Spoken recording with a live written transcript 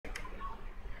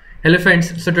Hello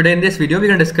friends, so today in this video we're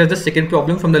going to discuss the second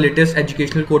problem from the latest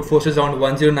educational Codeforces round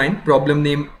 109, problem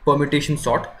named permutation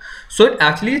sort. So it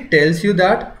actually tells you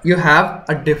that you have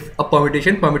a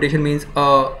permutation. Permutation means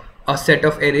a set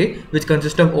of array which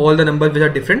consists of all the numbers which are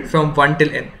different from 1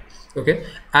 till n. Okay,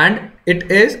 and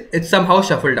it's somehow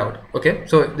shuffled out. Okay,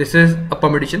 so this is a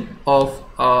permutation of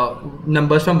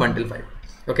numbers from 1 till 5.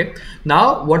 Okay,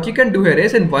 now what you can do here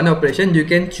is in one operation you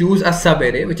can choose a sub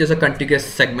array which is a contiguous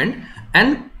segment,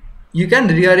 and you can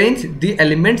rearrange the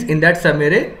elements in that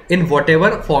subarray in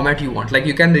whatever format you want. Like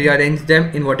you can rearrange them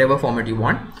in whatever format you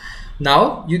want.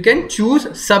 Now you can choose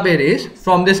subarrays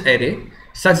from this array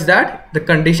such that the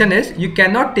condition is you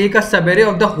cannot take a subarray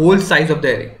of the whole size of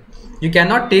the array. You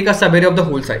cannot take a subarray of the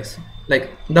whole size, like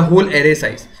the whole array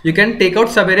size. You can take out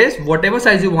subarrays whatever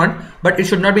size you want, but it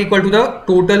should not be equal to the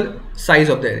total size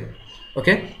of the array.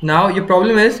 Okay, now your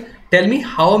problem is, tell me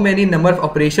how many number of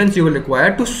operations you will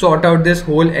require to sort out this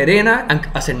whole array in an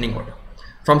ascending order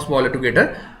from smaller to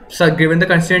greater. So given the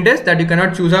constraint is that you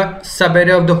cannot choose a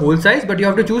subarray of the whole size, but you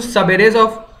have to choose subarrays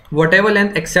of whatever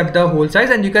length except the whole size,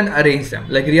 and you can arrange them,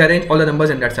 like rearrange all the numbers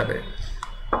in that subarray.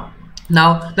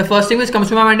 Now the first thing which comes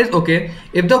to my mind is, okay,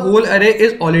 if the whole array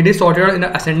is already sorted out in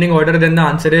an ascending order, then the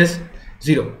answer is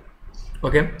 0.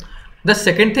 Okay, the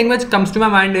second thing which comes to my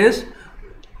mind is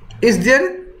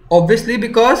there, obviously,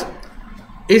 because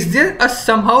is there a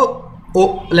somehow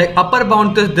like upper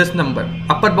bound to this number?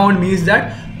 Upper bound means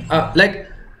that like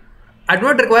I do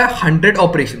not require 100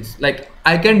 operations. Like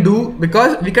I can do,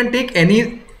 because we can take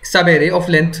any subarray of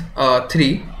length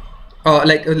 3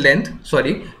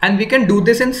 and we can do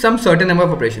this in some certain number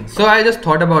of operations. So I just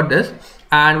thought about this,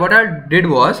 and what I did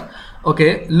was,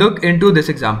 okay, look into this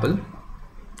example,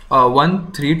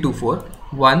 1 3 2 4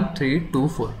 1 3 2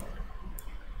 4.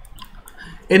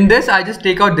 In this I just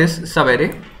take out this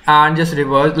subarray and just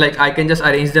reverse, like I can just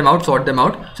arrange them out, sort them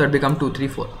out, so it become 2 3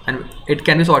 4, and it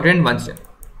can be sorted in one step.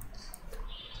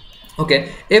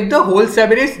 Okay, if the whole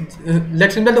subarray is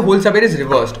let's assume that the whole subarray is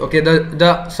reversed. Okay,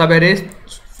 the subarray is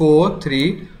 4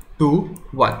 3 2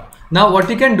 1. Now what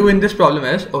we can do in this problem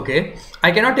is, okay,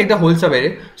 I cannot take the whole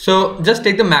subarray, so just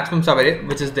take the maximum subarray,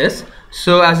 which is this.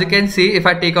 So as you can see, if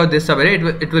I take out this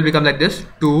subarray, it will become like this: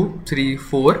 2 3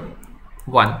 4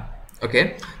 1.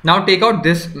 Okay, now take out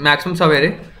this maximum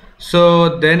subarray,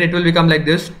 so then it will become like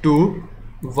this: 2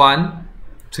 1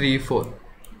 3 4.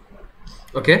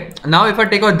 Okay, now if I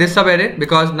take out this subarray,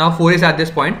 because now 4 is at this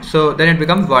point, so then it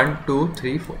becomes 1 2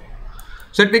 3 4.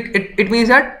 So it means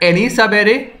that any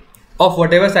subarray of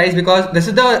whatever size, because this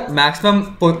is the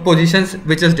maximum positions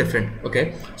which is different.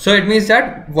 Okay, so it means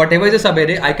that whatever is the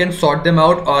subarray, I can sort them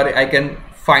out, or I can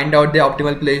find out the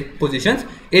optimal positions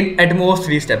in at most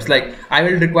 3 steps. Like I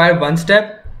will require one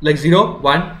step, like 0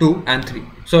 1 2 and 3.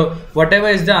 So whatever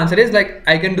is the answer is, like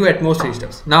I can do at most 3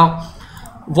 steps. Now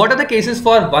what are the cases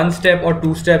for 1 step or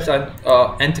 2 steps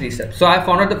and 3 steps? So I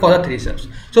found out for the 3 steps.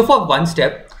 So for 1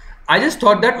 step, I just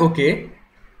thought that, okay,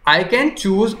 I can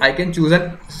choose a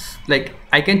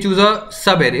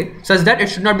subarray such that it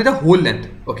should not be the whole length.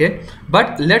 Okay,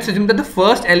 but let's assume that the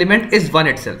first element is 1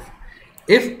 itself.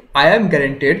 If I am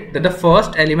guaranteed that the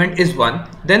first element is 1,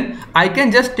 then I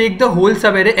can just take the whole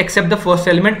subarray except the first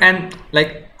element, and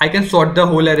like I can sort the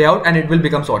whole array out and it will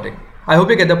become sorted. I hope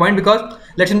you get the point, because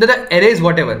let's assume that the array is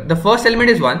whatever. The first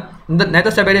element is 1, and the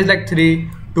next subarray is like 3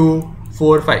 2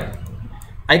 4 5.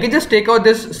 I can just take out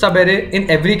this subarray in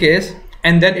every case,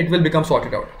 and then it will become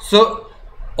sorted out. So,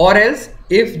 or else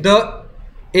if the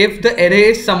array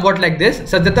is somewhat like this,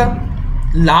 such that the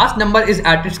last number is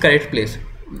at its correct place,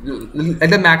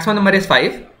 the maximum number is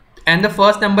 5 and the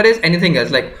first number is anything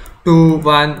else, like 2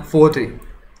 1 4 3.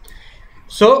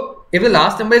 So if the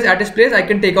last number is at its place, I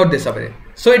can take out this subarray.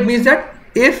 So it means that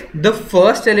if the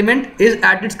first element is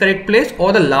at its correct place,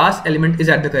 or the last element is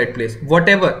at the correct place,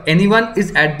 whatever, anyone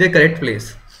is at the correct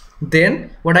place, then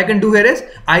what I can do here is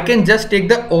I can just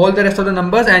take all the rest of the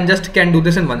numbers and just can do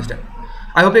this in one step.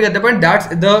 I hope you get the point. That's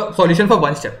the solution for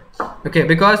 1 step. Okay,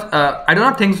 because I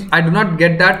do not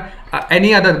get that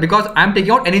any other, because I'm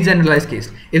taking out any generalized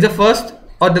case. If the first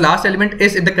or the last element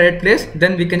is in the correct place,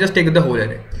 then we can just take the whole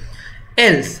array.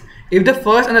 Else, if the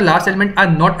first and the last element are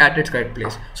not at its correct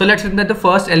place, so let's assume that the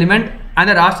first element and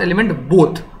the last element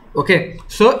both. Okay,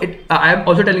 so I am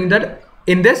also telling you that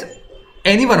in this,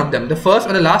 any one of them, the first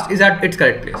or the last, is at its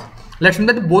correct place. Let's assume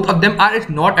that both of them are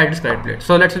not at its correct place.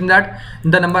 So let's assume that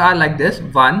the number are like this: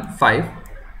 1 5,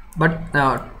 but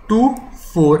 2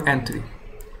 4 and 3.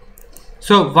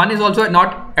 So 1 is also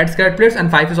not at its correct place, and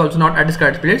 5 is also not at its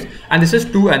correct place, and this is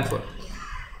 2 and 4.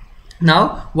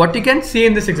 Now what you can see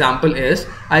in this example is,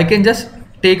 I can just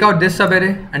take out this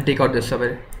subarray and take out this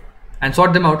subarray. and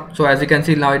sort them out. So as you can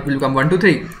see, now it will become 1 2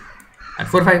 3 and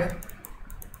 4 5.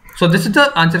 So this is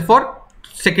the answer for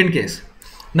second case.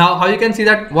 Now how you can see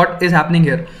that what is happening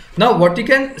here. Now what you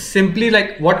can simply,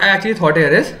 like what I actually thought here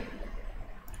is,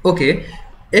 okay,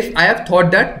 if I have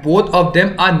thought that both of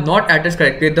them are not addressed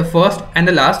correctly, the first and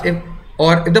the last, if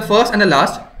the first and the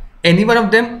last, any one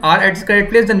of them are at its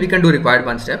correct place, then we can do required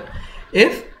one step.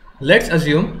 If let's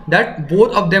assume that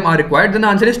both of them are required, then the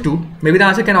answer is 2. Maybe the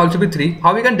answer can also be 3.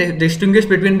 How we can distinguish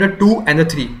between the 2 and the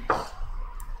 3?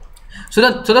 So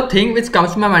the thing which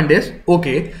comes to my mind is,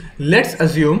 okay, let's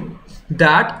assume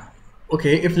that,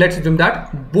 okay, if let's assume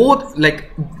that both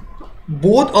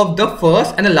of the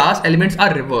first and the last elements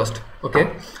are reversed.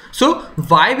 Okay, so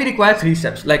why we require 3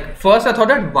 steps? Like first I thought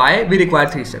that why we require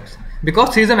 3 steps, because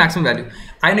 3 is the maximum value.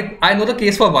 I know the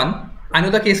case for 1, I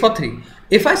know the case for 3.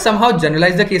 If I somehow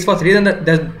generalize the case for 3, then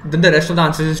the rest of the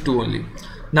answers is 2 only.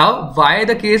 Now why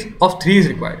the case of 3 is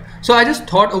required? So I just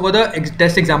thought over the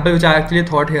test example which I actually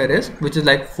thought here is, which is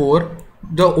like 4,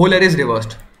 the whole array is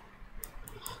reversed.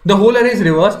 The whole array is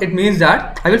reversed. It means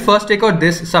that I will first take out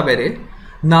this sub array.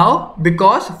 Now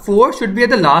because 4 should be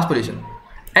at the last position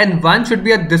and 1 should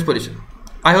be at this position.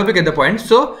 I hope you get the point.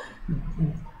 So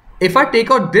if I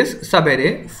take out this sub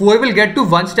array, 4 will get to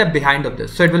 1 step behind of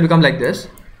this. So it will become like this.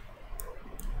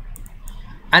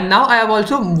 And now I have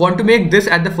also want to make this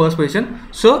at the first position.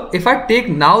 So if I take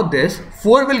now this,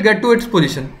 4 will get to its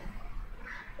position.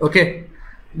 Okay.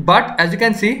 But as you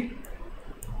can see,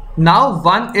 now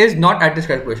 1 is not at this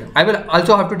correct position. I will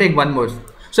also have to take 1 more.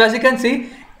 So as you can see,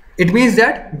 it means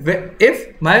that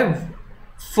if my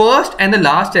first and the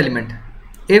last element,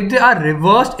 if they are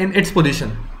reversed in its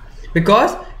position,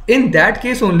 because in that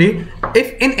case only,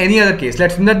 if in any other case,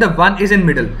 let's assume that the 1 is in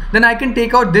middle, then I can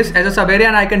take out this as a subarray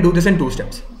and I can do this in 2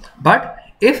 steps. But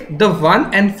if the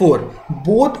 1 and 4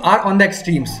 both are on the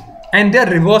extremes and they are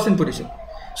reversed in position,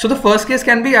 so the first case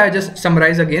can be, I just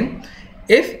summarize again,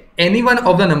 if any one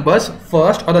of the numbers,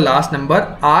 first or the last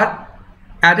number, are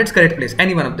at its correct place,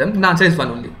 any one of them, the answer is 1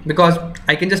 only, because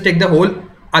I can just take the whole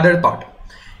other part.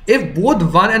 If both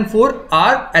 1 and 4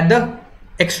 are at the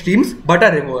extremes but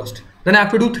are reversed, then I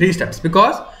have to do 3 steps,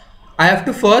 because I have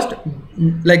to first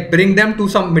like bring them to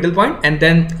some middle point and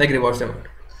then like reverse them out.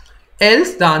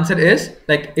 Else the answer is,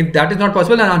 like if that is not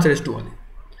possible, then the answer is 2 only.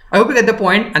 I hope you get the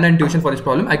point and the intuition for this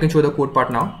problem. I can show the code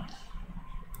part now.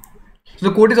 So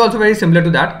the code is also very similar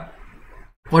to that.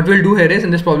 What we'll do here is,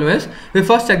 in this problem is, we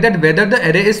first check that whether the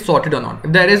array is sorted or not.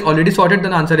 If the array is already sorted,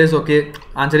 then the answer is okay,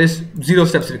 answer is 0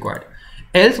 steps required.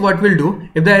 Else what we'll do,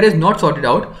 if the array is not sorted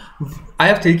out, I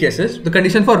have 3 cases. The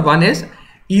condition for 1 is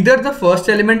either the first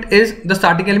element is the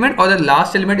starting element or the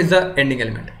last element is the ending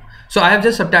element. So I have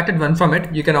just subtracted 1 from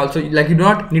it. You can also, like, you do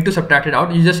not need to subtract it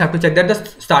out. You just have to check that the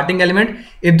starting element,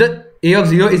 if the a of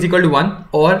 0 is equal to 1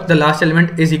 or the last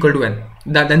element is equal to n,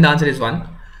 then the answer is 1.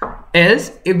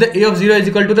 Else if the a of 0 is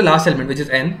equal to the last element, which is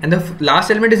n, and the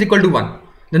last element is equal to 1,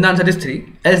 then the answer is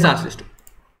 3. Else the answer is 2.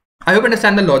 I hope you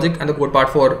understand the logic and the code part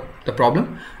for the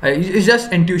problem. It's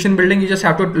just intuition building. You just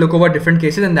have to look over different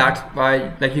cases, and that's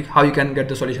why, like, how you can get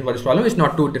the solution for this problem. It's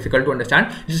not too difficult to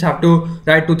understand. You just have to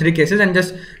write 2-3 cases and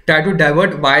just try to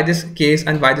divert why this case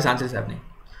and why this answer is happening.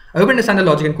 I hope you understand the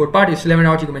logic and code part. If you still haven't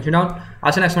out, you can mention down.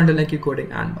 I'll see you next one. Till then, keep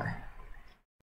coding and bye.